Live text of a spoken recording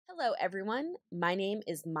Hello, everyone. My name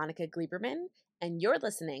is Monica Gleiberman, and you're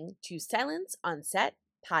listening to Silence on Set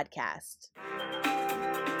podcast.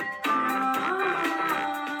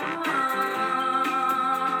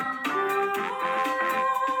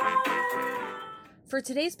 For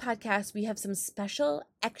today's podcast, we have some special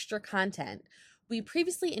extra content. We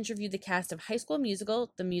previously interviewed the cast of High School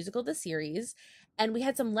Musical, the musical, the series, and we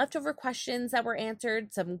had some leftover questions that were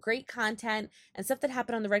answered, some great content, and stuff that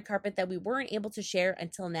happened on the red carpet that we weren't able to share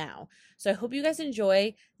until now. So I hope you guys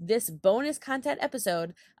enjoy this bonus content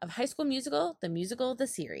episode of High School Musical, the musical, the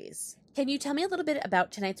series. Can you tell me a little bit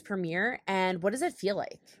about tonight's premiere and what does it feel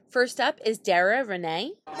like? First up is Dara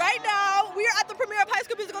Renee. Right now, we are at the premiere of High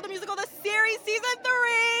School Musical, the series, season 3.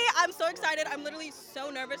 I'm so excited. I'm literally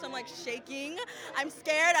so nervous. I'm like shaking. I'm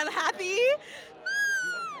scared. I'm happy.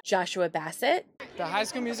 Joshua Bassett. The High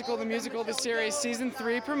School Musical, the series, season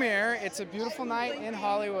 3 premiere. It's a beautiful night in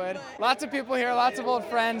Hollywood. Lots of people here, lots of old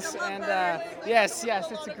friends, and yes,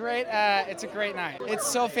 it's a great night.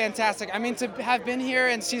 It's so fantastic. I mean, to have been here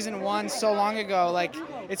in season 1 so long ago, like,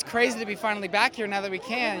 it's crazy to be finally back here now that we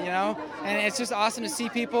can, you know? And it's just awesome to see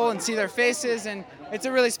people and see their faces, and it's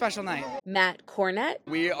a really special night. Matt Cornett.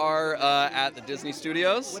 We are at the Disney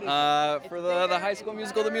Studios for the High School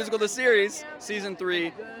Musical, the series, season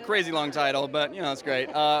 3. Crazy long title, but you know, it's great.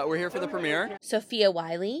 We're here for the premiere. Sophia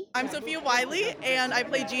Wiley. I'm Sophia Wiley, and I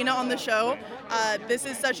play Gina on the show. This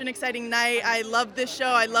is such an exciting night. I love this show.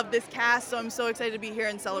 I love this cast, so I'm so excited to be here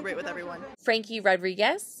and celebrate with everyone. Frankie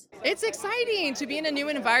Rodriguez. It's exciting to be in a new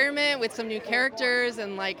environment with some new characters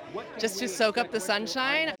and just to soak up the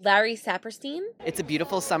sunshine. Larry Saperstein. It's a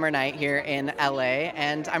beautiful summer night here in LA,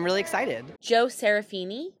 and I'm really excited. Joe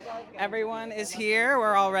Serafini. Everyone is here.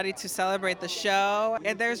 We're all ready to celebrate the show.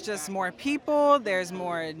 And there's just more people. There's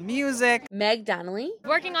more music. Meg Donnelly.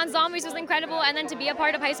 Working on Zombies was incredible, and then to be a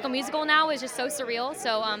part of High School Musical now is just so surreal.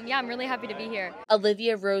 So, I'm really happy to be here.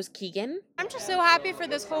 Olivia Rose Keegan. I'm just so happy for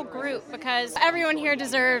this whole group because everyone here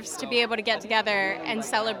deserves to be able to get together and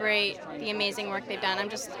celebrate the amazing work they've done. I'm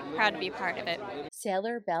just proud to be a part of it.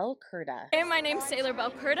 Sailor Bell Curda. Hey, my name's Sailor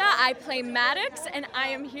Bell Curda. I play Maddox, and I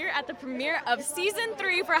am here at the premiere of season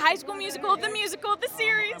 3 for High School Musical, the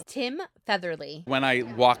series. Tim Featherly. When I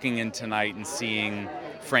walking in tonight and seeing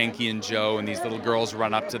Frankie and Joe and these little girls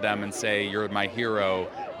run up to them and say, "You're my hero,"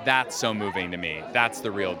 that's so moving to me. That's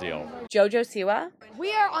the real deal. Jojo Siwa.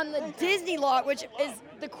 We are on the Disney lot, which is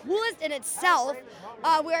the coolest in itself.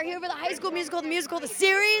 We are here for the High School Musical, the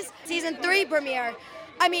series, season 3 premiere.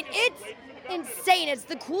 I mean, it's insane. It's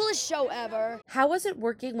the coolest show ever. How was it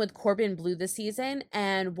working with Corbin Bleu this season,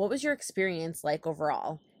 and what was your experience like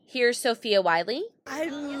overall? Here's Sophia Wiley. I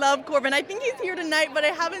love Corbin. I think he's here tonight, but I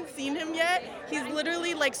haven't seen him yet. He's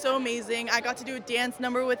literally so amazing. I got to do a dance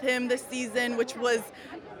number with him this season, which was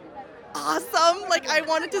awesome. I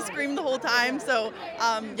wanted to scream the whole time. So,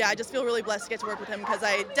 I just feel really blessed to get to work with him because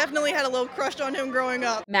I definitely had a little crush on him growing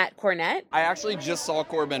up. Matt Cornett. I actually just saw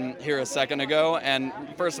Corbin here a second ago, and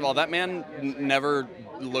first of all, that man never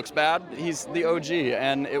looks bad. He's the OG,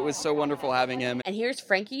 and it was so wonderful having him. And here's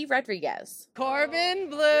Frankie Rodriguez.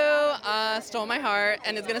 Corbin Bleu stole my heart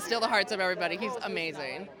and is going to steal the hearts of everybody. He's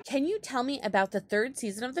amazing. Can you tell me about the 3rd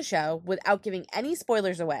season of the show without giving any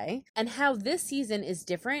spoilers away, and how this season is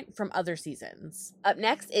different from other seasons? Up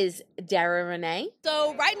next is Dara Renee.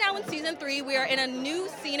 So right now in season 3, we are in a new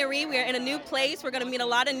scenery. We are in a new place. We're going to meet a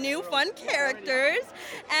lot of new fun characters,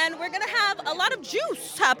 and we're going to have a lot of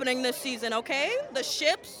juice happening this season, okay? The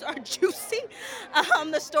ships are juicy.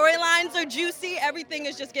 The storylines are juicy. Everything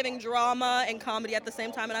is just giving drama and comedy at the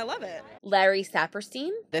same time, and I love it. Larry Saperstein.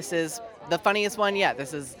 This is the funniest one yet.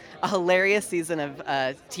 This is a hilarious season of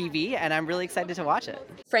TV, and I'm really excited to watch it.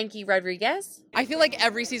 Frankie Rodriguez. I feel like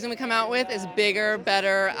every season we come out with is bigger,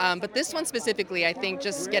 better, but this one specifically, I think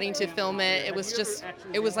just getting to film it, it was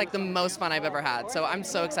the most fun I've ever had. So I'm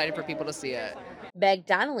so excited for people to see it. Meg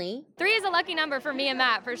Donnelly. 3 is a lucky number for me and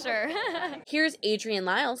Matt, for sure. Here's Adrian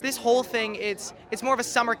Lyles. This whole thing, it's more of a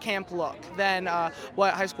summer camp look than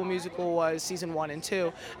what High School Musical was season 1 and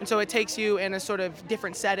 2. And so it takes you in a sort of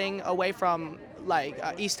different setting away from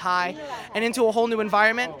East High and into a whole new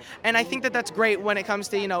environment. And I think that that's great when it comes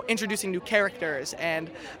to, introducing new characters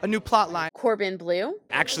and a new plot line. Corbin Bleu.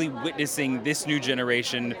 Actually witnessing this new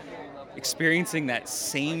generation experiencing that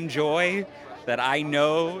same joy that I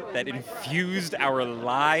know that infused our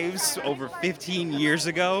lives over 15 years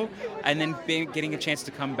ago, and then getting a chance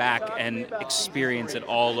to come back and experience it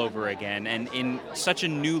all over again, and in such a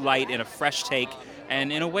new light, in a fresh take,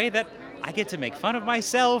 and in a way that I get to make fun of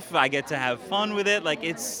myself, I get to have fun with it,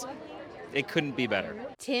 it couldn't be better.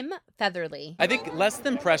 Tim Featherly. I think less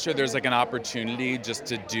than pressure, there's an opportunity just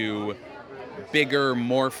to do bigger,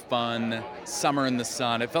 more fun, summer in the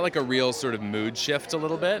sun. It felt like a real sort of mood shift a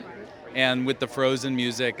little bit. And with the Frozen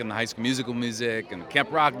music and the High School Musical music and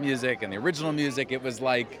Camp Rock music and the original music, it was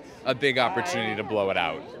like a big opportunity to blow it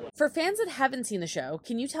out. For fans that haven't seen the show,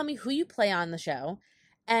 can you tell me who you play on the show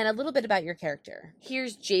and a little bit about your character?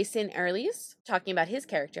 Here's Jason Earlys talking about his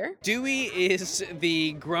character. Dewey is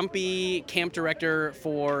the grumpy camp director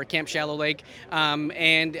for Camp Shallow Lake,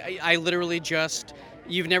 and I literally just...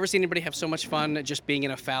 You've never seen anybody have so much fun just being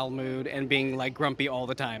in a foul mood and being like grumpy all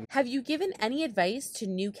the time. Have you given any advice to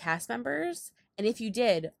new cast members? And if you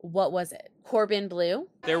did, what was it? Corbin Bleu?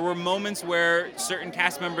 There were moments where certain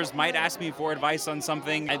cast members might ask me for advice on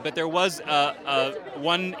something, but there was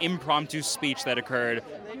one impromptu speech that occurred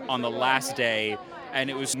on the last day, and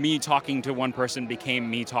it was me talking to one person became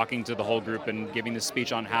me talking to the whole group and giving the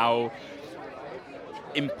speech on how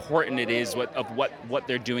important it is what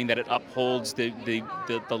they're doing, that it upholds the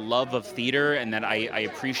love of theater, and that I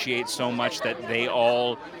appreciate so much that they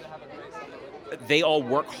all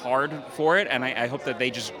work hard for it, and I hope that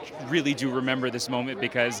they just really do remember this moment,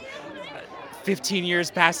 because 15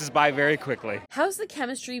 years passes by very quickly. How's the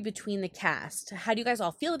chemistry between the cast? How do you guys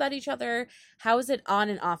all feel about each other? How is it on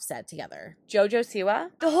and off set together? Jojo Siwa?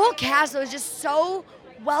 The whole cast was just so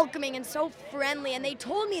welcoming and so friendly, and they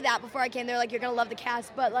told me that before I came. They're like, you're gonna love the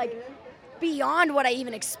cast, but like beyond what I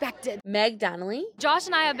even expected. Meg Donnelly? Josh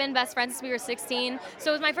and I have been best friends since we were 16, so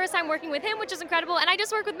it was my first time working with him, which is incredible, and I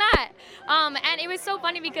just worked with Matt. And it was so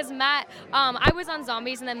funny because Matt, I was on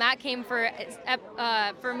Zombies, and then Matt came for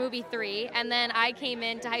movie 3, and then I came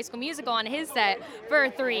into High School Musical on his set for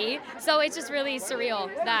 3, so it's just really surreal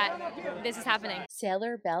that this is happening.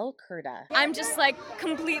 Sailor Bell Curda? I'm just like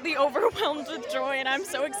completely overwhelmed with joy, and I'm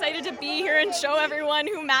so excited to be here and show everyone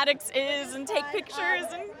who Maddox is and take pictures,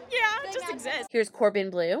 and yeah, just exist. Here's Corbin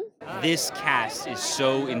Bleu. This cast is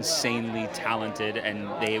so insanely talented, and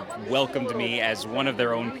they've welcomed me as one of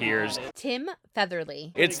their own peers. Tim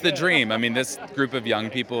Featherly. It's the dream. I mean, this group of young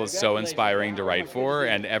people is so inspiring to write for,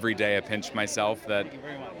 and every day I pinch myself that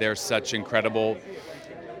they're such incredible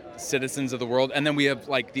citizens of the world. And then we have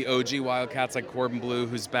like the OG Wildcats like Corbin Bleu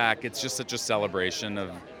who's back. It's just such a celebration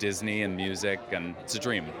of Disney and music, and it's a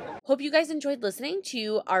dream. Hope you guys enjoyed listening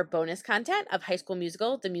to our bonus content of High School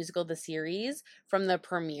Musical, the series from the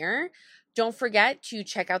premiere. Don't forget to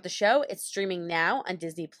check out the show. It's streaming now on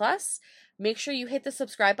Disney+. Make sure you hit the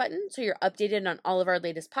subscribe button so you're updated on all of our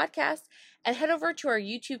latest podcasts, and head over to our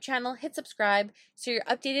YouTube channel, hit subscribe so you're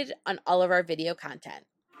updated on all of our video content.